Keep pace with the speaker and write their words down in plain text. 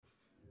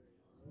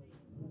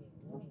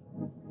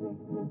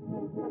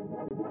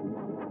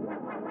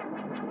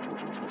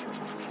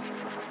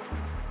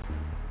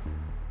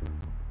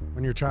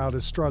When your child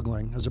is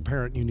struggling, as a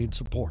parent, you need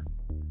support.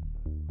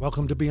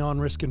 Welcome to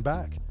Beyond Risk and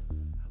Back.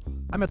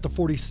 I'm at the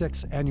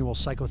 46th Annual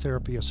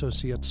Psychotherapy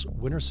Associates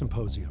Winter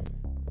Symposium.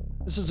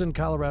 This is in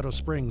Colorado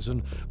Springs,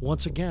 and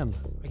once again,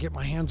 I get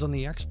my hands on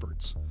the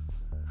experts.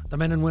 The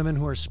men and women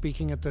who are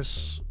speaking at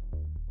this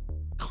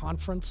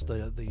conference,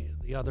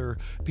 the other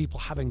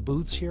people having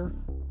booths here.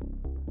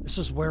 This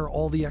is where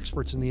all the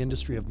experts in the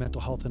industry of mental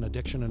health and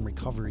addiction and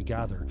recovery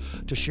gather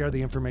to share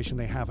the information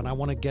they have, and I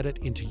want to get it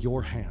into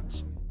your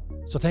hands.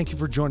 So thank you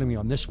for joining me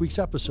on this week's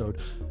episode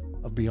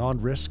of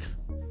Beyond Risk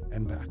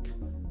and Back.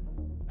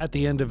 At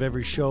the end of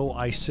every show,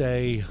 I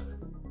say,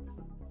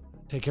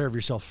 take care of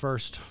yourself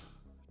first,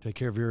 take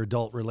care of your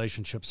adult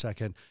relationship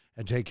second,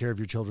 and take care of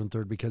your children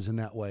third, because in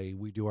that way,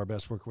 we do our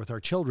best work with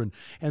our children.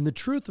 And the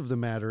truth of the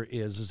matter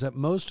is that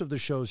most of the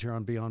shows here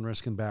on Beyond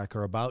Risk and Back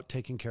are about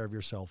taking care of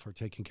yourself or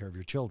taking care of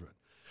your children.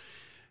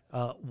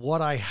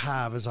 What I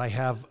have is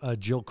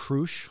Jill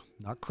Krush,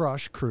 not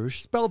Crush,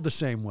 Krush, spelled the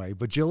same way,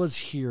 but Jill is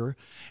here,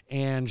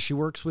 and she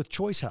works with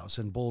Choice House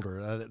in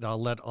Boulder.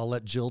 I'll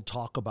let Jill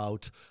talk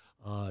about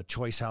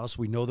Choice House.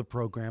 We know the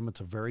program; it's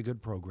a very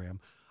good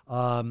program,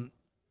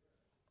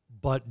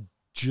 but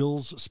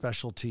Jill's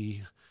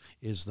specialty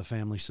is the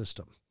family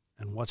system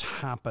and what's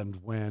happened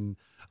when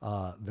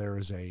there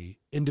is a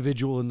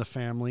individual in the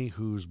family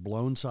who's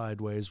blown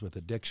sideways with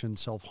addiction,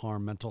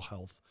 self-harm, mental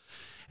health.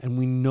 And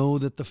we know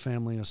that the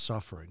family is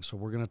suffering. So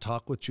we're going to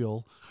talk with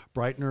Jill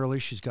bright and early.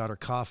 She's got her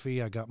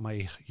coffee. I got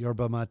my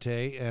yerba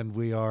mate, and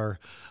we are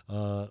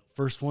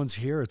first ones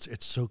here.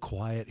 It's so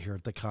quiet here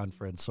at the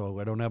conference,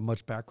 so I don't have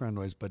much background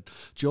noise. But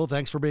Jill,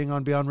 thanks for being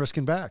on Beyond Risk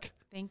and Back.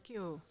 Thank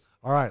you.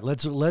 All right,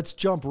 let's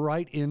jump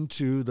right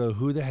into the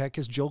who the heck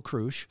is Jill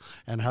Krush,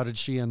 and how did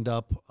she end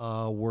up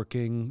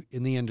working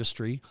in the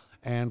industry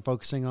and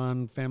focusing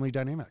on family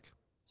dynamic?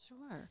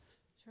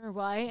 Sure.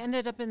 Well, I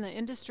ended up in the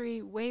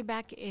industry way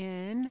back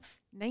in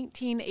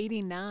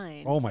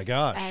 1989. Oh my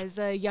gosh. As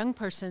a young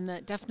person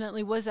that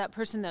definitely was that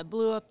person that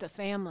blew up the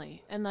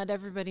family and let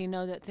everybody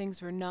know that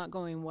things were not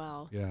going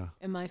well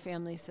in my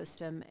family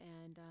system.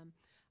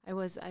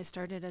 And I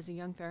started as a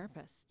young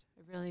therapist.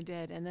 I really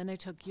did. And then I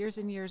took years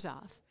and years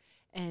off.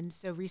 And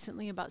so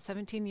recently, about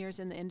 17 years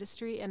in the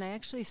industry, and I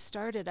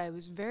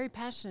was very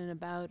passionate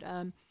about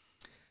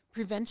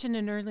prevention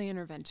and early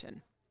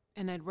intervention.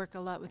 And I'd work a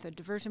lot with the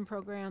diversion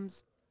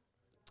programs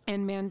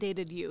and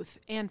mandated youth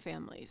and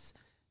families.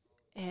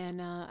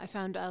 And I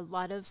found a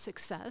lot of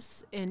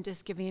success in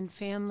just giving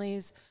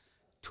families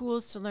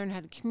tools to learn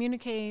how to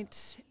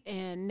communicate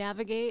and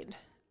navigate,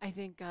 I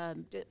think,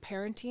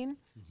 parenting,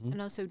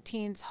 and also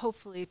teens,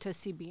 hopefully, to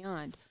see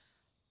beyond.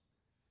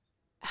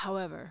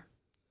 However,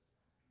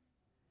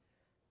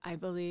 I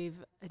believe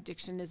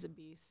addiction is a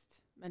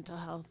beast, mental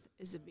health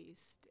is a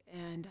beast,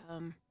 and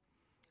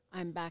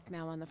I'm back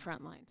now on the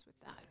front lines with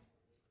that.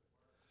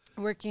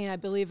 I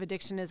believe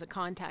addiction is a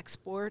contact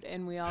sport,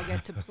 and we all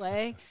get to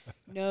play.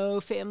 No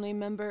family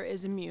member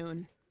is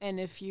immune, and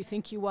if you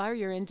think you are,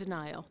 you're in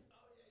denial.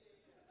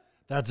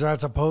 That's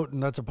a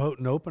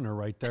potent opener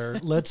right there.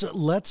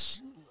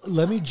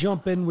 Let me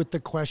jump in with the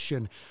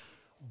question: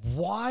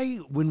 why,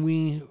 when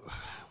we,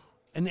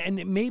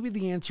 and maybe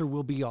the answer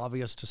will be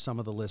obvious to some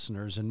of the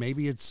listeners, and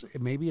maybe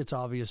it's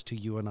obvious to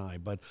you and I,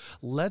 but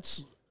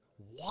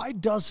why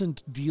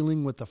doesn't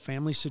dealing with a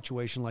family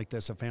situation like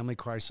this, a family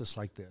crisis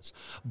like this,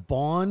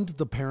 bond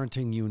the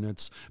parenting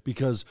units?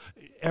 Because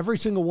every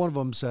single one of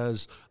them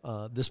says,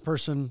 this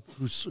person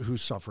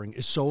who's suffering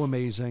is so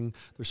amazing.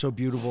 They're so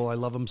beautiful. I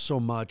love them so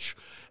much.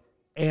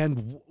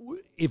 And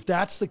if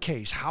that's the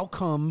case, how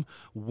come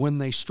when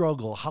they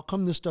struggle, how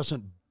come this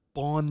doesn't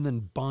bond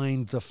and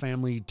bind the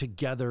family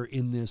together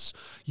in this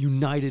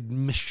united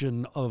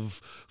mission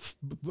of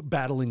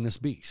battling this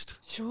beast?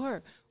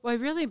 Sure. Well, I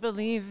really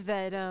believe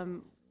that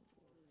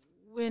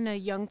when a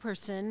young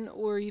person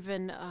or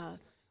even a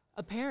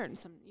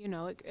parent,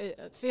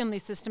 a family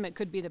system, it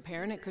could be the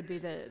parent, it could be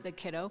the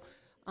kiddo,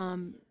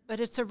 but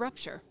it's a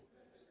rupture.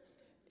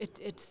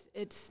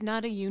 It's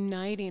not a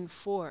uniting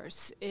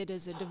force. It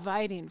is a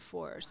dividing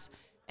force.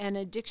 And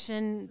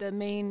addiction, the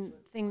main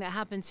thing that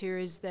happens here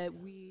is that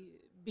we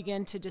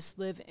begin to just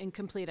live in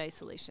complete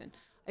isolation.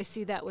 I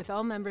see that with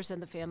all members of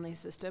the family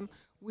system.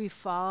 We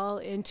fall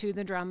into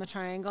the drama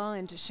triangle,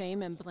 into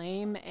shame and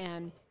blame,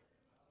 and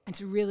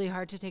it's really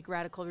hard to take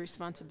radical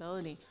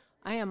responsibility.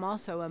 I am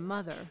also a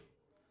mother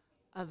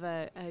of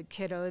a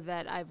kiddo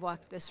that I've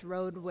walked this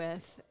road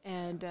with,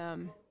 and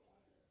I'm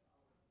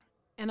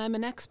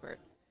an expert.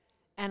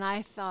 And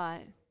I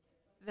thought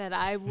that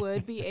I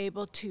would be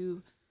able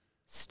to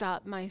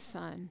stop my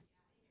son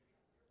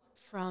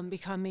from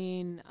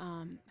becoming,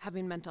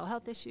 having mental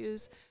health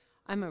issues.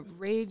 I'm a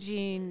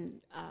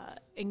raging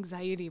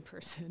anxiety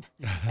person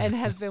and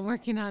have been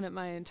working on it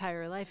my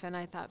entire life. And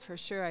I thought for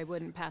sure I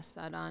wouldn't pass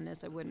that on,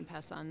 as I wouldn't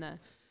pass on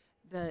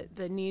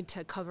the need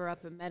to cover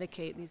up and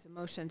medicate these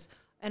emotions.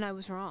 And I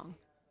was wrong.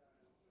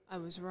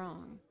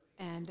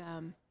 And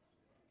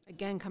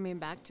again, coming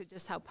back to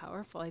just how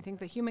powerful, I think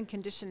the human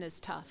condition is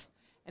tough.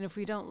 And if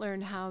we don't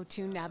learn how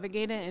to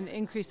navigate it and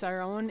increase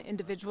our own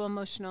individual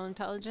emotional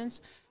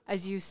intelligence,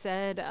 as you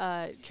said,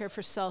 care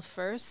for self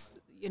first.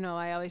 You know,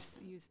 I always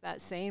use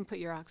that saying, put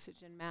your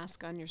oxygen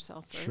mask on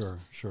yourself first.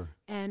 Sure.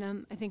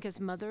 And I think as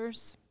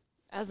mothers,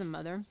 as a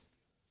mother,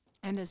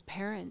 and as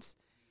parents,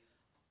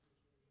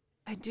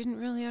 I didn't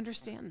really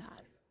understand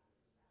that.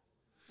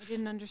 I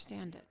didn't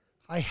understand it.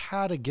 I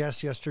had a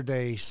guest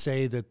yesterday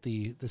say that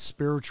the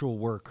spiritual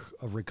work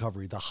of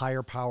recovery, the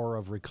higher power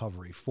of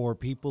recovery, for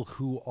people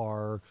who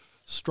are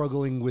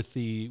struggling with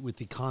the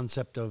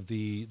concept of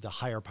the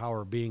higher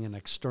power being an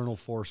external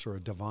force or a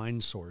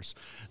divine source,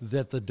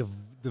 that the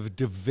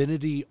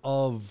divinity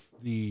of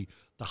the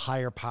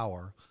higher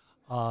power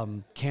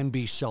can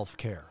be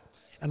self-care.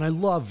 And I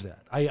love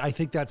that. I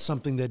think that's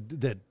something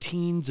that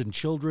teens and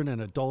children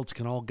and adults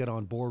can all get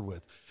on board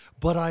with.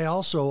 But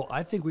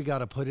I think we got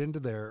to put into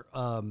there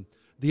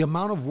the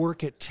amount of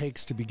work it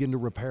takes to begin to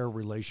repair a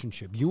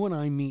relationship. You and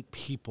I meet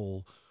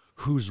people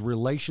whose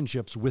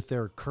relationships with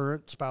their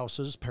current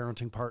spouses,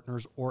 parenting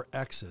partners, or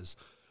exes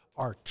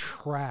are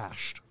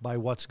trashed by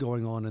what's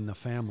going on in the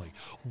family.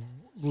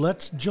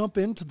 Let's jump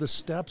into the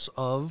steps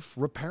of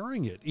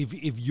repairing it.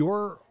 If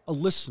you're a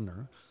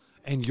listener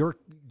and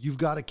you've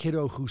got a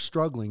kiddo who's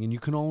struggling and you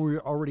can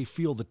already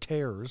feel the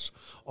tears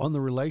on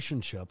the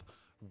relationship,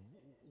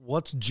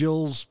 what's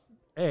Jill's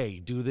A,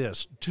 do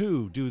this,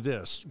 2, do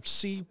this,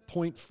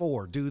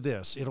 C.4, do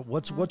this.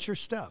 What's your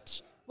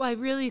steps? Well, I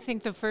really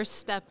think the first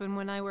step, and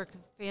when I work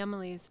with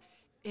families,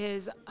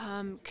 is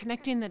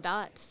connecting the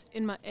dots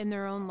in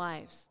their own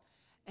lives.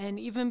 And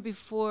even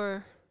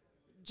before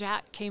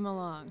Jack came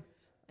along,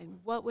 like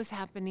what was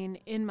happening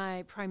in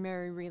my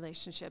primary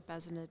relationship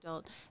as an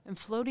adult, and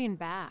floating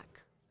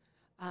back.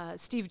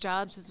 Steve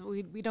Jobs says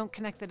we don't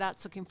connect the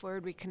dots looking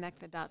forward, we connect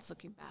the dots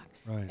looking back.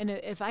 Right. And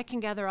if I can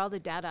gather all the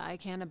data I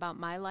can about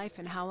my life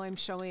and how I'm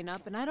showing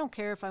up, and I don't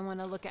care if I want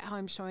to look at how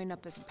I'm showing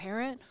up as a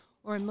parent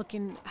or I'm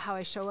looking how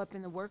I show up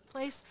in the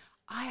workplace,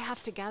 I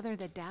have to gather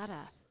the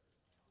data.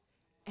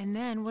 And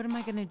then what am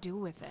I going to do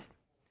with it?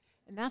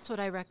 And that's what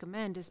I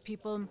recommend is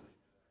people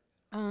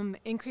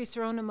increase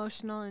their own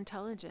emotional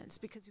intelligence,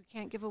 because we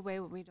can't give away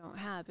what we don't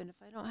have. And if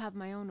I don't have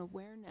my own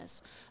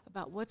awareness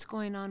about what's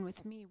going on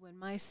with me when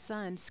my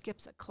son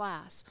skips a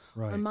class,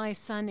 right, or my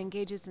son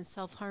engages in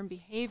self-harm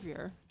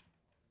behavior,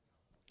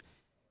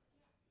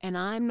 and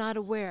I'm not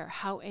aware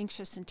how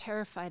anxious and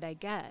terrified I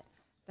get,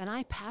 then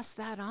I pass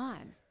that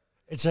on.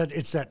 It's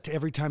that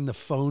every time the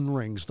phone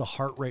rings, the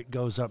heart rate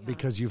goes up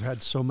because you've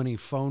had so many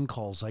phone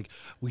calls. Like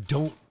we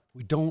don't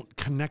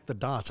connect the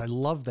dots. I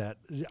love that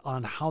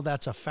on how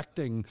that's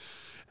affecting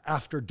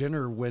after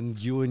dinner when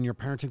you and your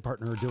parenting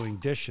partner are doing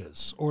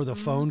dishes, or the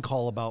phone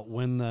call about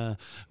when a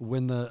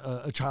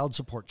child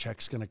support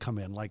check's going to come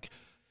in. Like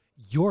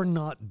you're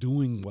not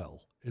doing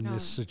well in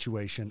this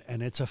situation,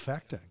 and it's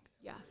affecting.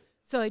 Yeah.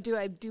 So I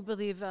do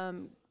believe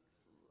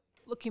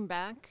looking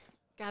back,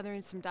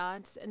 gathering some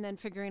dots, and then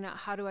figuring out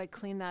how do I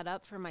clean that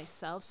up for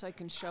myself so I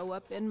can show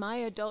up in my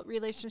adult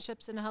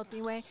relationships in a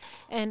healthy way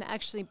and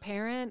actually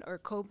parent or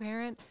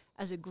co-parent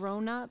as a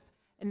grown-up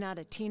and not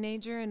a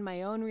teenager in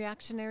my own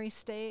reactionary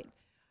state.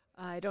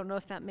 I don't know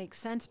if that makes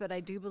sense, but I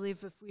do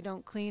believe if we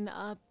don't clean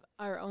up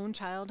our own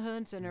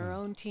childhoods and our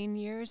own teen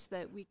years,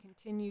 that we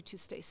continue to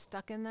stay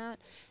stuck in that.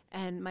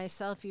 And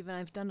myself, even,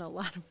 I've done a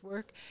lot of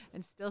work,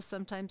 and still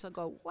sometimes I'll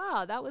go,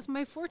 wow, that was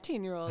my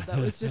 14-year-old that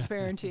was just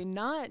parenting,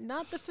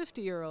 not the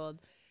 50-year-old.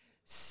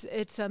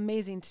 It's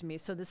amazing to me.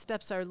 So the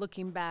steps are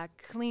looking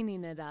back,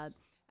 cleaning it up.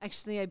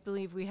 Actually, I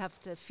believe we have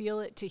to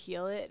feel it to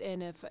heal it.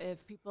 And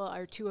if people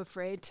are too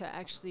afraid to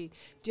actually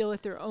deal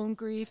with their own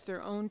grief,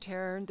 their own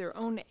terror, their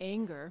own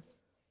anger,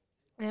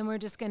 then we're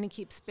just going to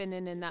keep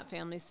spinning in that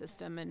family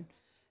system. And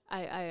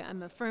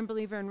I'm a firm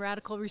believer in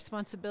radical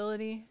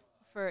responsibility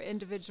for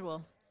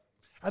individual.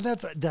 And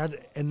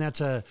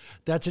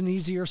that's an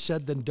easier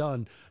said than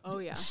done. Oh,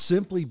 yeah.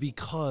 Simply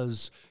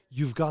because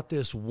you've got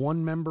this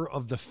one member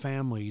of the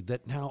family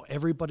that now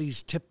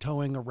everybody's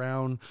tiptoeing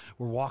around.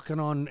 We're walking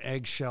on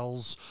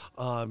eggshells.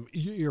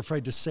 You're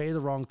afraid to say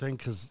the wrong thing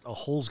because a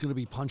hole's going to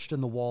be punched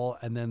in the wall,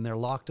 and then they're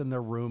locked in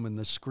their room and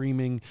they're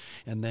screaming,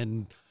 and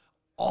then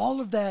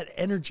all of that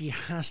energy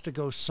has to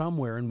go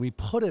somewhere, and we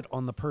put it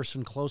on the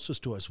person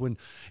closest to us. When,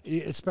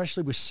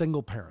 especially with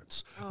single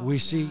parents, we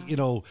see,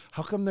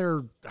 how come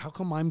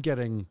I'm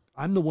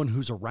the one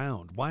who's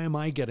around. Why am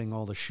I getting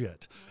all the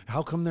shit?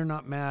 How come they're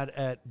not mad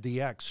at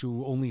the ex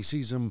who only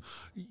sees them,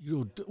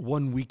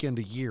 one weekend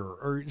a year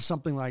or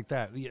something like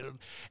that?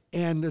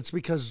 And it's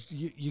because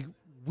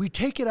we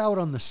take it out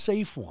on the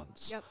safe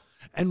ones. Yep.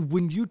 And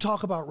when you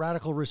talk about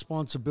radical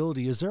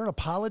responsibility, is there an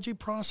apology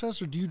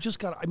process, or do you just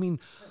got? I mean,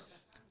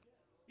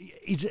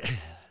 it's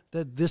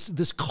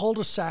this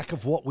cul-de-sac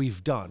of what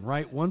we've done,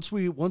 right? Once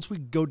we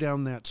go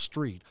down that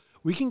street,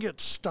 we can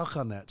get stuck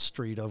on that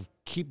street of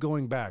keep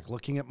going back,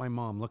 looking at my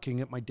mom, looking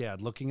at my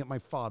dad, looking at my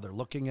father,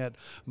 looking at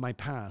my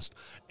past,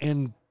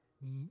 and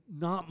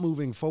not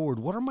moving forward.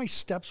 What are my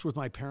steps with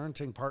my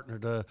parenting partner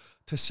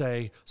to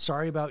say,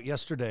 sorry about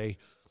yesterday?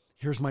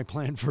 here's my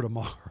plan for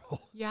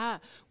tomorrow. Yeah.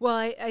 Well,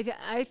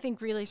 I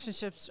think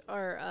relationships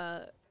are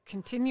a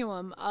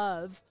continuum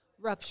of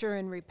rupture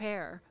and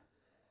repair.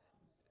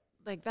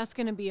 Like that's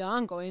going to be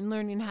ongoing,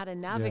 learning how to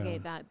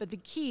navigate that. But the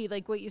key,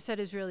 like what you said,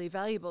 is really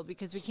valuable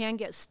because we can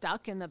get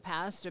stuck in the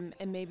past and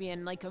maybe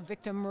in like a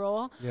victim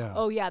role. Yeah.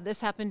 Oh yeah,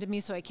 this happened to me,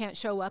 so I can't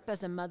show up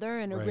as a mother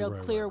in a real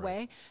clear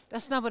way.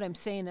 That's not what I'm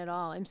saying at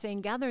all. I'm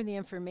saying gather the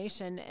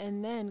information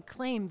and then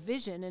claim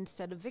vision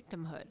instead of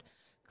victimhood.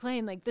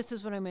 Claim like this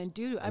is what I'm going to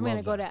do. I'm going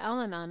to go to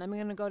Al-Anon. I'm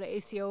going to go to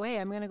ACOA.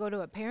 I'm going to go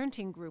to a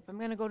parenting group. I'm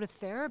going to go to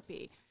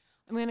therapy.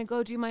 I'm going to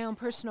go do my own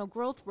personal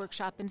growth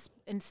workshop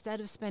instead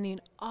of spending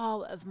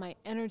all of my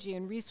energy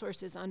and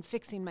resources on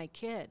fixing my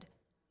kid.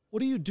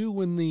 What do you do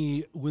when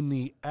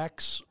the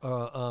ex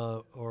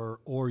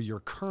or your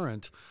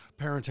current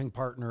parenting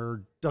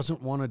partner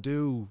doesn't want to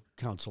do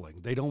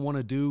counseling? They don't want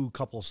to do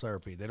couples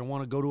therapy. They don't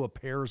want to go to a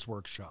pairs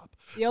workshop.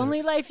 The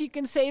only life you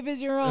can save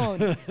is your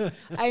own.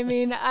 I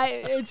mean,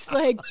 it's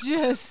like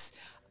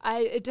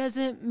it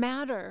doesn't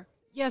matter.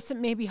 Yes, it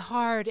may be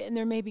hard and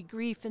there may be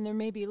grief and there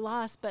may be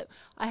loss, but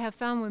I have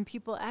found when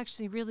people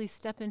actually really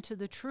step into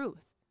the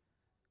truth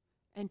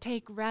and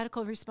take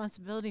radical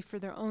responsibility for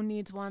their own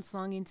needs, wants,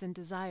 longings, and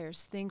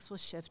desires, things will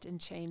shift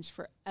and change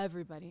for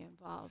everybody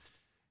involved.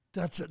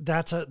 That's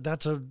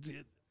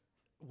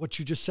what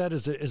you just said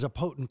is a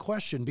potent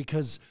question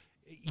because,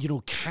 you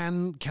know,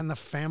 can the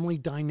family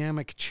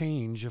dynamic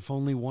change if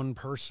only one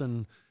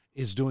person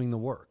is doing the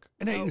work?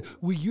 And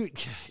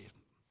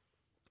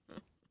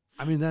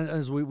I mean, that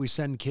as we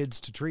send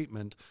kids to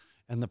treatment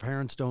and the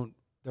parents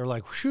they're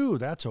like, whew,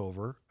 that's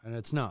over. And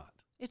it's not.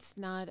 It's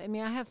not. I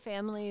mean, I have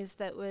families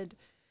that would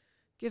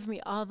give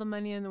me all the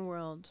money in the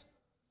world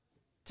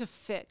to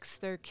fix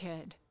their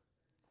kid.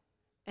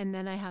 And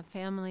then I have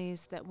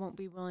families that won't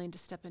be willing to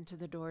step into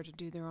the door to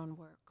do their own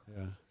work.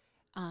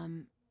 Yeah.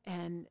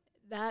 And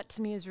that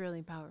to me is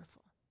really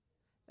powerful.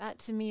 That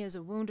to me is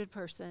a wounded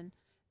person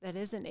that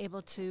isn't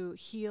able to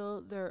heal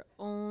their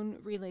own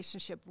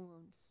relationship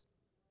wounds.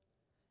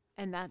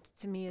 And that,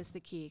 to me, is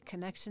the key.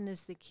 Connection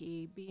is the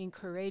key. Being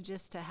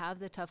courageous to have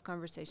the tough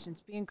conversations.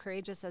 Being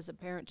courageous as a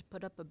parent to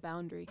put up a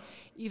boundary,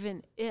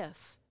 even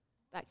if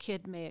that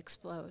kid may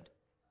explode.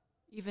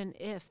 Even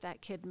if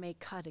that kid may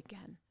cut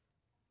again.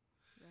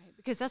 Right?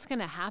 Because that's going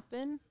to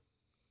happen,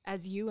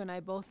 as you and I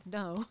both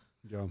know.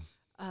 Yeah.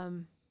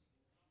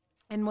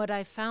 And what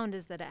I've found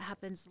is that it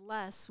happens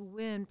less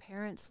when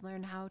parents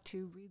learn how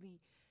to really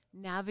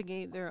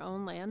navigate their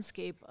own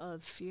landscape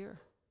of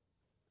fear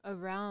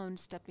around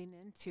stepping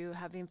into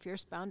having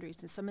fierce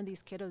boundaries. And some of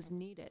these kiddos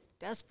need it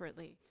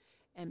desperately.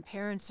 And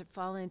parents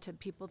fall into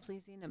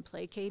people-pleasing and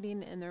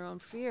placating in their own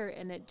fear,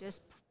 and it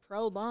just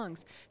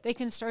prolongs. They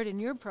can start in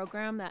your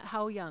program at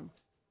how young?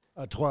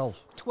 12.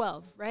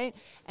 12, right?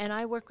 And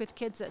I work with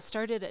kids that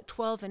started at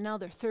 12, and now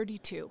they're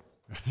 32.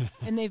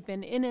 And they've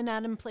been in and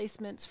out of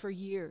placements for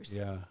years.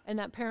 Yeah. And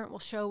that parent will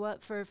show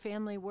up for a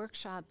family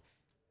workshop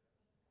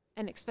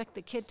and expect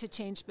the kid to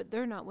change, but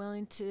they're not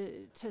willing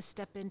to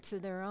step into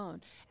their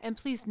own. And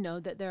please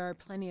know that there are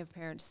plenty of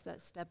parents that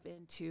step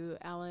into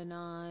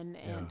Al-Anon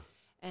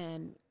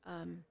and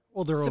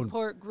their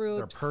support groups.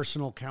 Their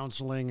personal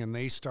counseling, and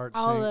they start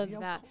all saying, of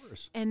that. Of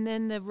course. And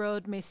then the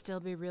road may still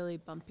be really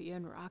bumpy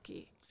and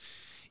rocky.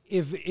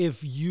 Is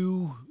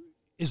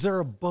there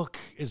a book,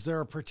 is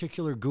there a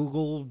particular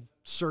Google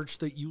search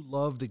that you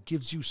love that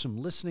gives you some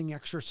listening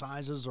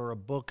exercises, or a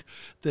book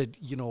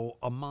that, you know,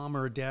 a mom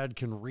or a dad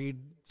can read,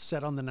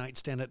 set on the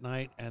nightstand at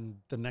night, and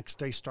the next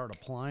day start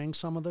applying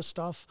some of this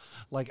stuff?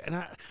 Like, and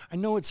I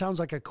know it sounds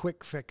like a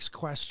quick fix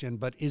question,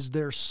 but is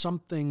there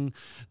something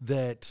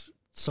that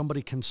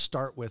somebody can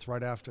start with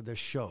right after this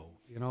show,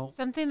 you know?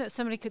 Something that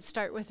somebody could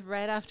start with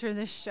right after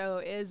this show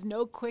is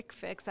no quick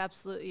fix.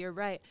 Absolutely, you're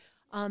right.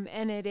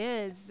 And it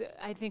is,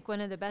 I think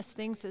one of the best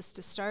things is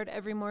to start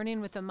every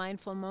morning with a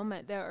mindful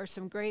moment. There are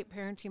some great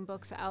parenting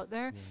books out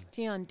there.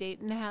 Tion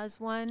Dayton has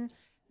one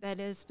that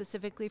is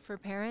specifically for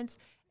parents.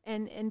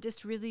 And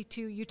just really,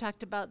 too, you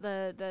talked about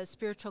the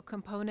spiritual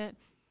component.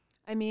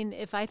 I mean,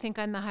 if I think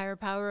I'm the higher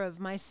power of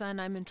my son,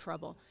 I'm in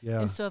trouble. Yeah.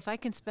 And so if I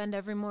can spend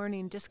every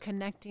morning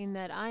disconnecting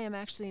that I am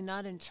actually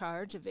not in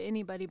charge of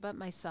anybody but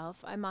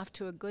myself, I'm off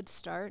to a good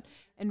start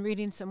and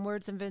reading some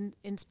words of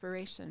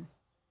inspiration.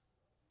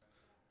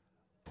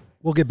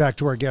 We'll get back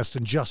to our guest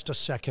in just a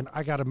second.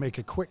 I got to make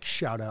a quick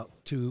shout out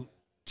to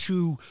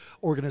two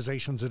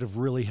organizations that have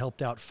really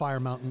helped out Fire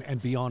Mountain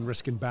and Beyond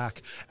Risk and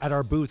Back at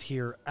our booth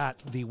here at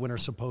the Winter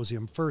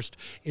Symposium. First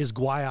is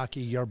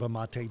Guayaki Yerba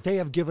Mate. They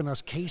have given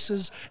us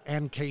cases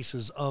and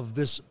cases of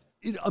this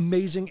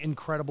amazing,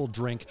 incredible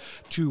drink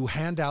to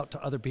hand out to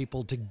other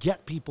people, to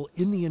get people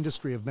in the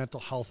industry of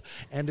mental health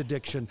and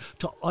addiction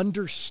to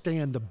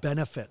understand the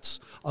benefits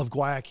of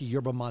Guayaki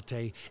Yerba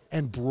Mate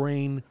and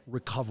brain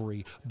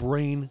recovery,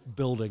 brain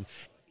building.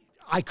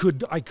 I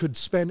could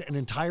spend an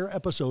entire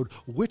episode,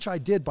 which I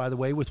did, by the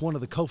way, with one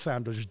of the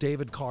co-founders,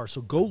 David Carr.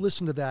 So go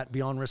listen to that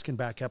Beyond Risk and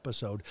Back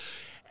episode.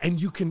 And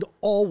you can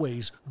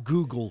always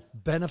Google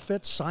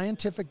benefits,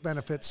 scientific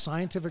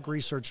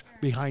research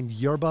behind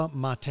yerba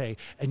mate,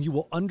 and you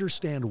will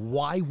understand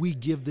why we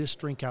give this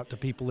drink out to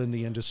people in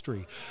the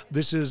industry.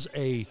 This is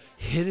a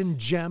hidden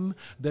gem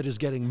that is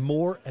getting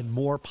more and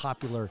more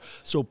popular.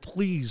 So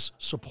please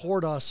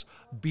support us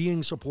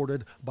being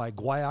supported by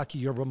Guayaki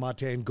Yerba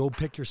Mate, and go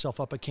pick yourself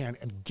up a can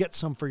and get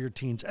some for your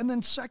teens. And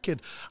then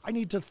second, I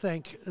need to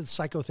thank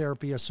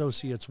Psychotherapy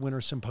Associates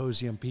Winter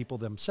Symposium people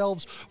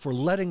themselves for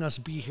letting us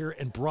be here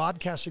and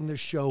broadcasting this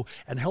show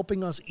and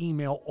helping us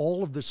email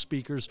all of the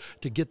speakers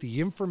to get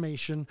the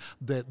information,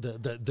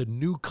 the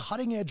new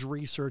cutting edge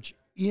research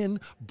in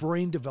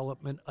brain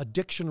development,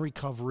 addiction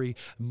recovery,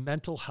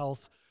 mental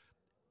health.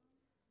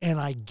 And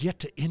I get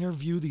to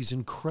interview these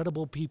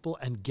incredible people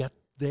and get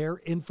their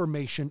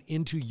information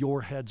into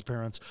your heads,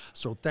 parents.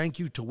 So thank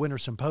you to Winter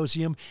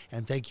Symposium,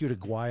 and thank you to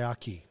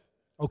Guayaki.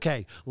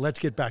 Okay, let's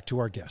get back to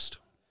our guest.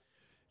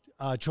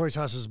 Choice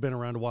House has been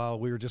around a while.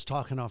 We were just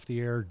talking off the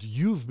air.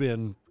 You've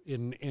been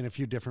in a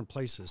few different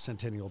places.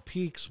 Centennial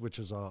Peaks, which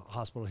is a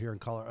hospital here in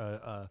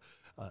Colorado,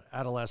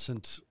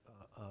 adolescent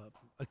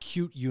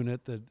acute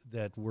unit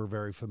that we're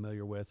very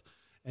familiar with.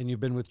 And you've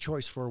been with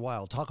Choice for a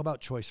while. Talk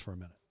about Choice for a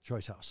minute.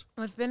 Choice House.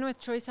 I've been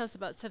with Choice House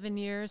about 7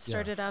 years.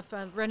 Started off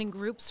running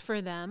groups for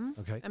them.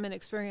 Okay. I'm an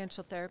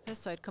experiential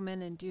therapist, so I'd come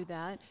in and do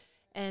that.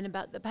 And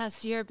about the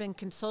past year, I've been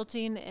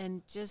consulting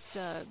and just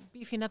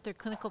beefing up their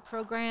clinical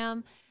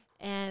program,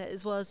 and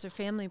as well as their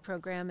family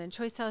program. And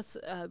Choice House,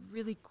 a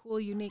really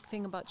cool, unique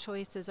thing about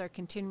Choice is our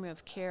continuum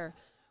of care.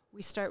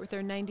 We start with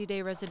our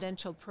 90-day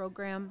residential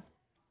program,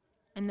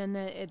 and then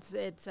it's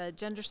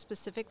gender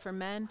specific for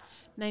men,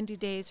 90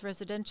 days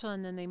residential,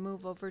 and then they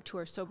move over to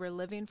our sober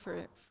living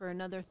for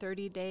another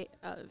 90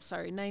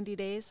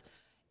 days.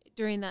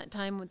 During that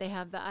time, they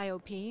have the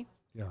IOP.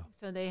 Yeah.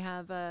 So they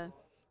have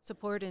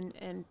support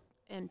and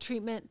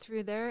treatment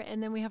through there,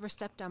 and then we have our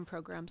step down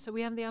program. So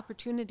we have the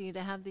opportunity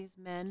to have these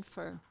men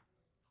for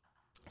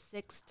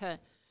 6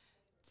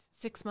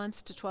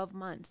 months to 12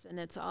 months, and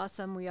it's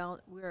awesome.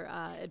 We're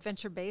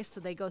adventure based, so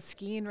they go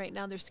skiing. Right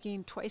now they're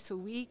skiing twice a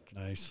week.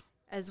 Nice.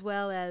 As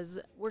well as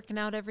working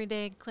out every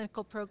day,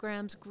 clinical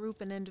programs, group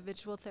and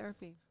individual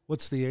therapy.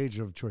 What's the age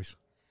of Choice?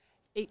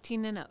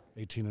 18 and up.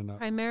 18 and up.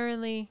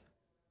 Primarily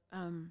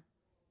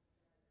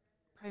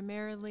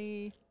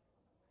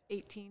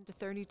 18 to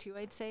 32,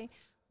 I'd say.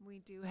 We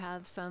do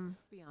have some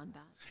beyond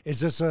that. Is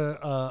this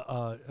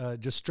a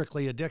just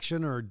strictly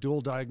addiction, or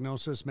dual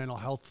diagnosis, mental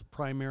health,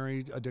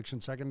 primary,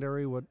 addiction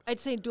secondary? What? I'd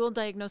say dual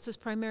diagnosis,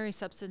 primary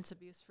substance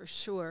abuse for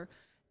sure.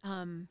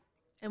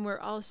 And we're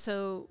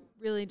also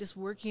really just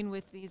working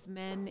with these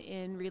men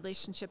in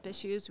relationship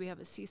issues. We have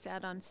a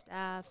CSAT on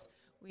staff.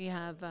 We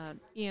have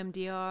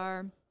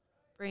EMDR,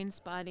 brain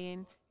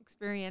spotting,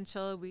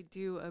 experiential. We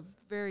do a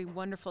very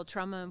wonderful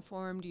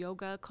trauma-informed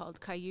yoga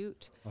called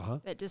Kayut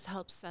that just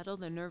helps settle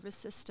the nervous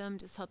system,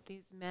 just help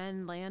these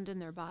men land in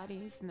their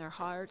bodies and their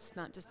hearts,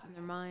 not just in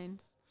their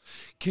minds.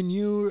 Can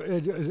you,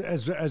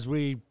 as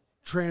we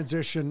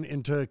transition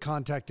into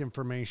contact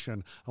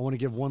information, I want to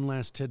give one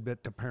last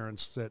tidbit to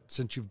parents that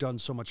since you've done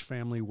so much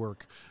family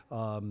work,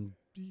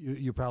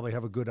 you probably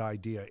have a good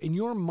idea. In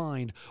your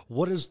mind,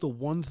 what is the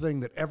one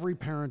thing that every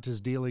parent is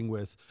dealing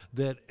with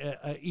that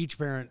each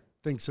parent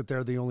thinks that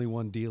they're the only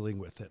one dealing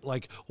with it?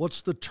 Like,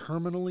 what's the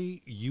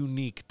terminally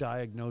unique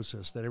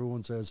diagnosis that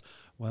everyone says,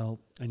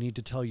 well, I need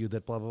to tell you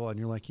that blah, blah, blah. And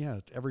you're like, yeah,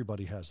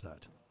 everybody has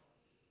that.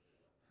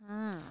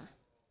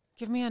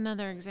 Give me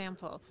another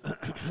example.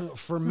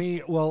 For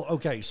me, well,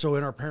 okay, so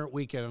in our parent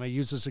weekend, and I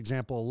use this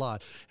example a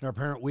lot, in our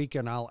parent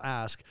weekend, I'll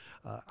ask,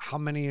 how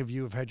many of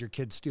you have had your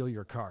kids steal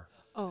your car?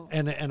 Oh.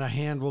 And a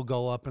hand will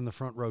go up in the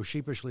front row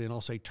sheepishly, and I'll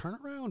say, turn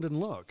around and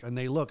look. And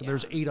they look, and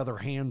there's 8 other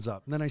hands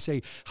up. And then I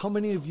say, how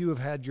many of you have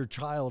had your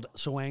child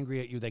so angry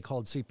at you they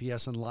called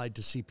CPS and lied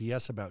to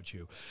CPS about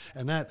you?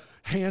 And that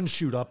hand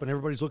shoot up, and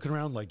everybody's looking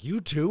around like, you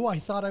too? I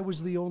thought I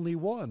was the only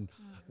one.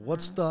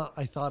 What's the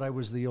I thought I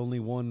was the only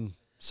one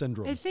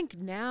syndrome? I think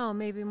now,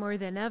 maybe more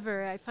than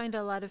ever, I find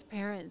a lot of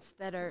parents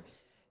that are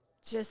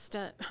just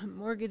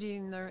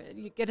mortgaging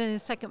getting a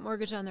second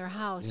mortgage on their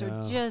house,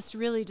 or just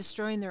really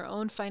destroying their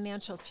own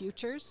financial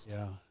futures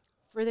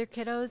for their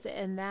kiddos.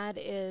 And that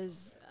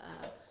is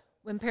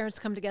when parents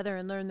come together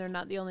and learn they're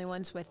not the only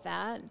ones with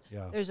that.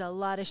 There's a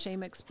lot of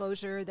shame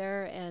exposure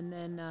there, and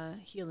then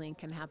healing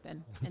can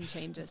happen and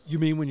changes. You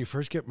mean when you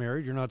first get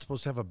married, you're not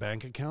supposed to have a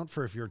bank account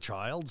for if your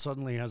child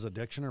suddenly has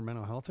addiction or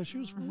mental health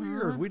issues?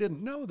 Weird. We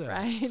didn't know that.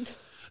 Right.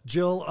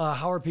 Jill,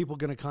 how are people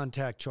going to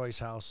contact Choice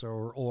House,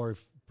 or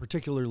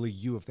particularly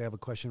you, if they have a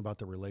question about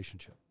the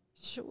relationship?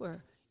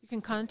 Sure. You can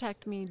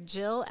contact me,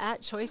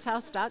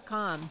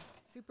 Jill@choicehouse.com.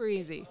 Super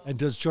easy. And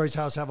does Choice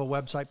House have a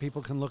website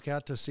people can look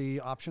at to see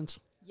options?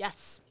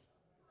 Yes.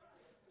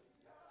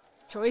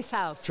 Choice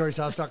House.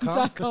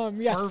 ChoiceHouse.com?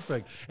 .com, yes.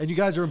 Perfect. And you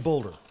guys are in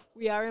Boulder?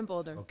 We are in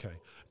Boulder. Okay.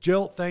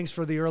 Jill, thanks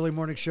for the early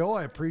morning show.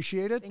 I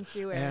appreciate it. Thank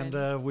you, Aaron.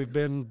 And we've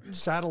been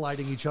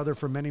satelliting each other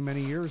for many,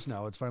 many years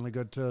now. It's finally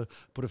good to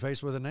put a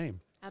face with a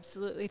name.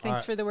 Absolutely.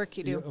 Thanks for the work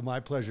you do.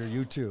 My pleasure.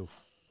 You too.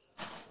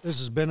 This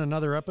has been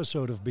another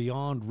episode of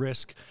Beyond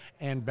Risk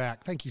and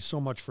Back. Thank you so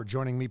much for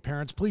joining me,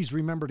 parents. Please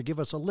remember to give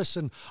us a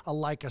listen, a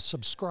like, a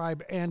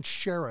subscribe, and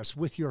share us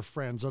with your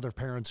friends, other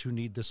parents who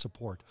need the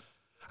support.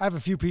 I have a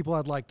few people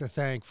I'd like to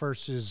thank.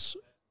 First is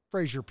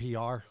Fraser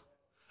PR.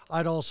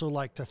 I'd also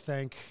like to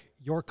thank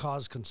Your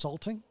Cause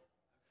Consulting,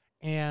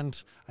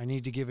 and I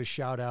need to give a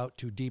shout out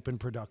to Deepen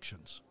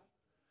Productions.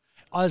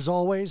 As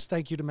always,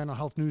 thank you to Mental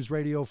Health News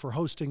Radio for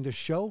hosting this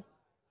show.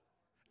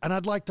 And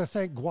I'd like to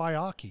thank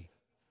Guayaki.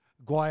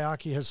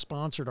 Guayaki has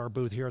sponsored our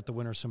booth here at the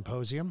Winter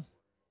Symposium.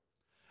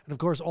 And of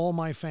course, all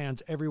my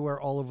fans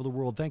everywhere, all over the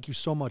world, thank you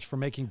so much for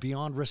making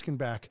Beyond Risk and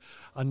Back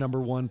a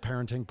 #1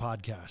 parenting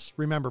podcast.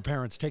 Remember,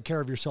 parents, take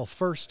care of yourself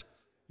first,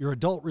 your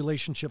adult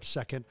relationships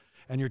second,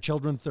 and your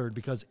children third,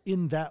 because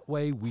in that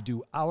way, we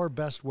do our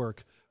best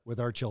work with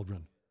our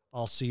children.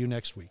 I'll see you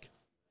next week.